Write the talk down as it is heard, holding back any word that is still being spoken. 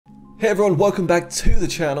Hey everyone, welcome back to the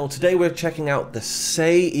channel. Today we're checking out the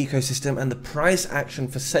Say ecosystem and the price action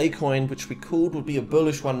for Say coin, which we called would be a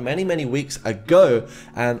bullish one many weeks ago,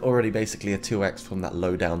 and already basically a 2x from that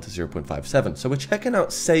low down to 0.57. So we're checking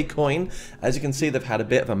out Say coin. As you can see, they've had a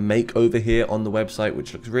bit of a makeover here on the website,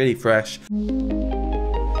 which looks really fresh.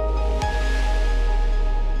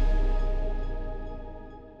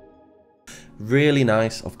 Really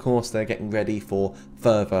nice. Of course, they're getting ready for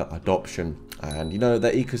further adoption. And you know,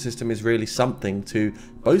 their ecosystem is really something to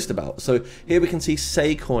boast about. So here we can see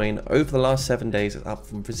Say coin over the last 7 days is up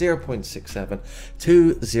from 0.67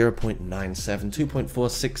 to 0.97,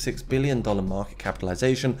 $2.466 billion market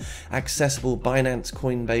capitalization, accessible Binance,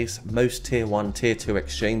 Coinbase, most tier 1, tier 2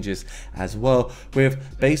 exchanges as well,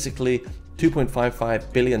 with basically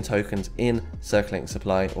 2.55 billion tokens in circulating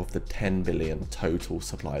supply of the 10 billion total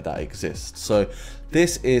supply that exists. So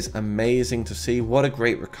this is amazing to see. What a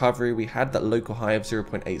great recovery. We had that local high of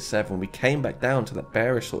 0.87. We came back down to that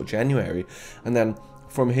bearish sort of January, and then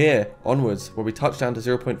from here onwards, where we touched down to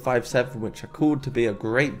 0.57, which are called to be a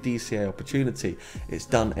great DCA opportunity, it's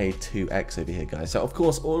done a 2x over here, guys. So of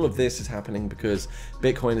course, all of this is happening because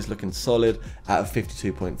Bitcoin is looking solid at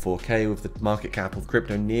 52.4k, with the market cap of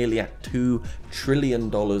crypto nearly at $2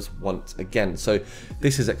 trillion once again. So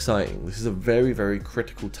this is exciting. This is a very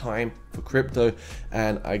critical time for crypto,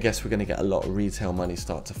 and I guess we're going to get a lot of retail money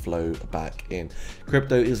start to flow back in.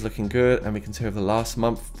 Crypto is looking good, and we can see over the last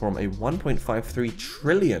month from a $1.53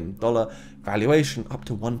 trillion valuation up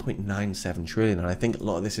to 1.97 trillion. And I think a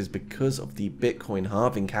lot of this is because of the Bitcoin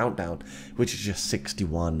halving countdown, which is just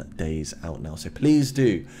 61 days out now. So please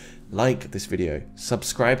do like this video,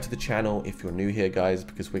 subscribe to the channel if you're new here, guys,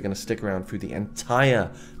 because we're going to stick around through the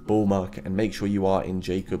entire bull market, and make sure you are in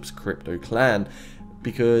Jacob's crypto clan,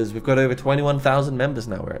 because we've got over 21,000 members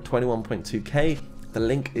now. We're at 21.2k. The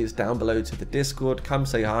link is down below to the Discord. Come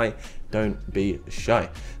say hi, don't be shy.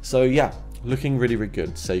 So yeah, looking really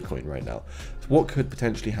good, Say coin right now. So what could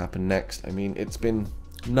potentially happen next? I mean, it's been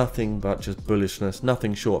nothing but just bullishness,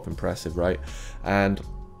 nothing short of impressive, right? And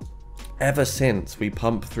ever since we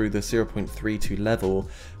pumped through the 0.32 level,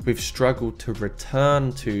 we've struggled to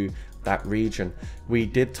return to that region. We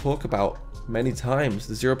did talk about many times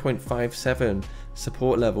the 0.57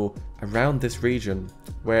 support level around this region,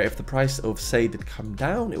 where if the price of Say did come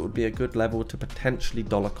down, it would be a good level to potentially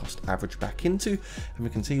dollar cost average back into. And we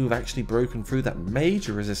can see we've actually broken through that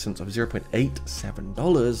major resistance of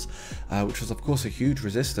 $0.87, which was of course a huge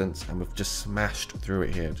resistance, and we've just smashed through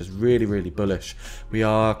it here. Just really bullish. We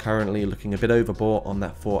are currently looking a bit overbought on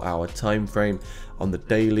that 4-hour time frame. On the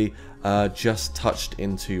daily, just touched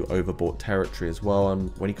into overbought territory as well.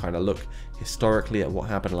 And when you kind of look historically at what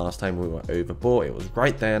happened last time we were overbought, it was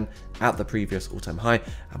right then at the previous all-time high,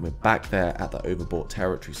 and we're back there at the overbought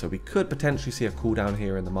territory. So we could potentially see a cool down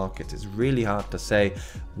here in the market. It's really hard to say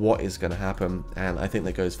what is going to happen, and I think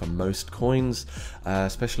that goes for most coins,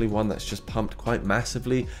 especially one that's just pumped quite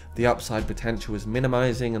massively. The upside potential is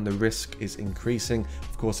minimizing and the risk is increasing.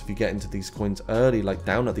 Of course, if you get into these coins early, like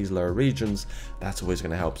down at these lower regions, that's always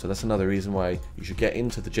going to help. So that's another reason why you should get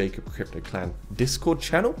into the Jacob Crypto Clan Discord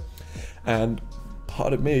channel. And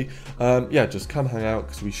pardon me, yeah, just come hang out,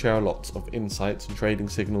 because we share lots of insights and trading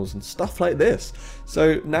signals and stuff like this.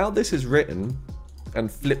 So now this is written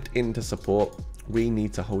and flipped into support, we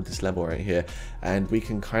need to hold this level right here, and we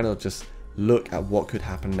can kind of just look at what could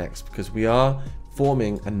happen next, because we are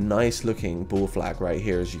forming a nice looking bull flag right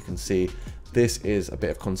here. As you can see, this is a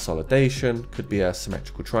bit of consolidation, could be a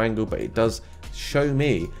symmetrical triangle, but it does show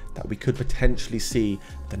me that we could potentially see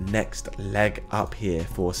the next leg up here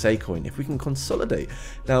for Say coin if we can consolidate.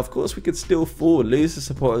 Now, of course, we could still fall, lose the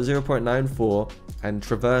support of 0.94 and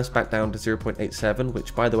traverse back down to 0.87,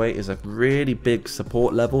 which by the way is a really big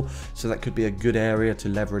support level, so that could be a good area to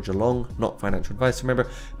leverage along. Not financial advice, remember,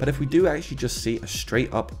 but if we do actually just see a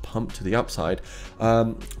straight up pump to the upside,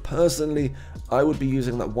 personally I would be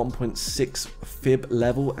using that 1.6 fib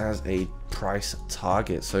level as a price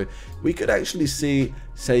target. So we could actually see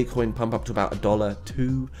Say coin pump up to about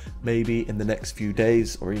 $1.02 maybe in the next few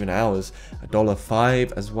days or even hours.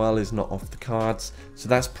 $1.05 as well is not off the cards. So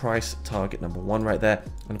that's price target number one right there.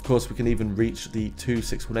 And of course, we can even reach the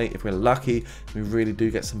 2618 if we're lucky. We really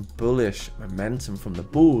do get some bullish momentum from the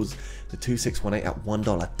bulls. The 2618 at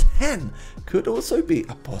 $1.10 could also be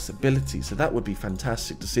a possibility. So that would be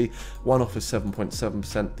fantastic to see. One offers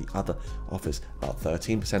 7.7%, the other offers about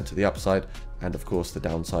 13% to the upside. And of course, the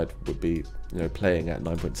downside would be, you know, playing at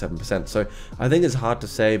 9.7%. So I think it's hard to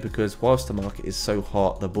say, because whilst the market is so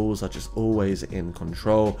hot, the bulls are just always in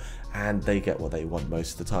control and they get what they want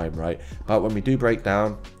most of the time, right? But when we do break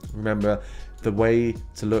down, remember, the way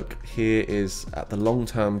to look here is at the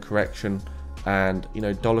long-term correction, and you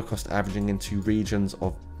know, dollar cost averaging into regions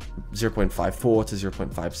of 0.54 to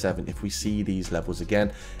 0.57 if we see these levels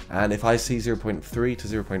again. And if I see 0.3 to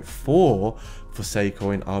 0.4 for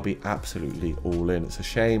Saycoin, I'll be absolutely all in. It's a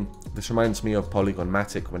shame. This reminds me of Polygon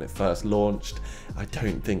Matic when it first launched. I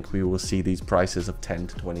don't think we will see these prices of 10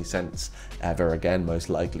 to 20 cents ever again, most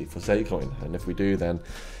likely, for Saycoin. And if we do, then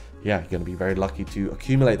yeah, you're going to be very lucky to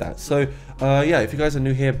accumulate that. So yeah, if you guys are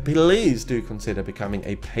new here, please do consider becoming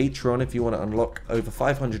a patron if you want to unlock over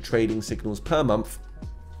 500 trading signals per month.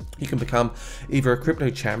 You can become either a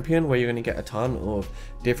crypto champion, where you're going to get a ton of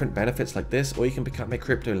different benefits like this, or you can become a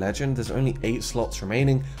crypto legend. There's only 8 slots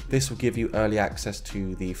remaining. This will give you early access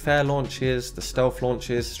to the fair launches, the stealth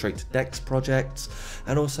launches, straight to DEX projects,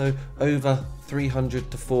 and also over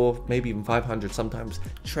 300 to 4, maybe even 500 sometimes,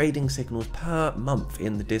 trading signals per month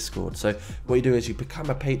in the Discord. So what you do is you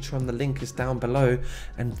become a patron, the link is down below,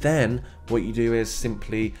 and then what you do is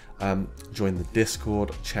simply join the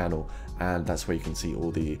Discord channel, and that's where you can see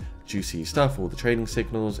all the juicy stuff, all the trading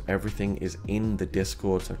signals, everything is in the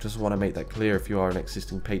Discord. So I just want to make that clear if you are an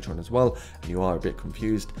existing patron as well and you are a bit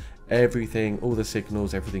confused. Everything, all the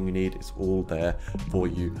signals, everything you need is all there for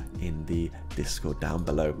you in the Discord down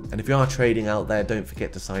below. And if you are trading out there, don't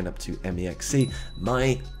forget to sign up to MEXC,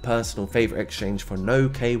 my personal favorite exchange for no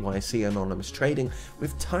KYC anonymous trading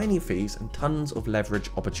with tiny fees and tons of leverage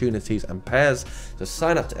opportunities and pairs. So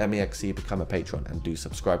sign up to MEXC, become a patron, and do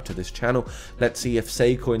subscribe to this channel. Let's see if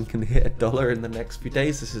Saycoin can hit $1 in the next few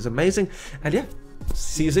days. This is amazing. And yeah,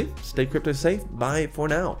 see you soon. Stay crypto safe. Bye for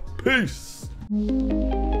now. Peace.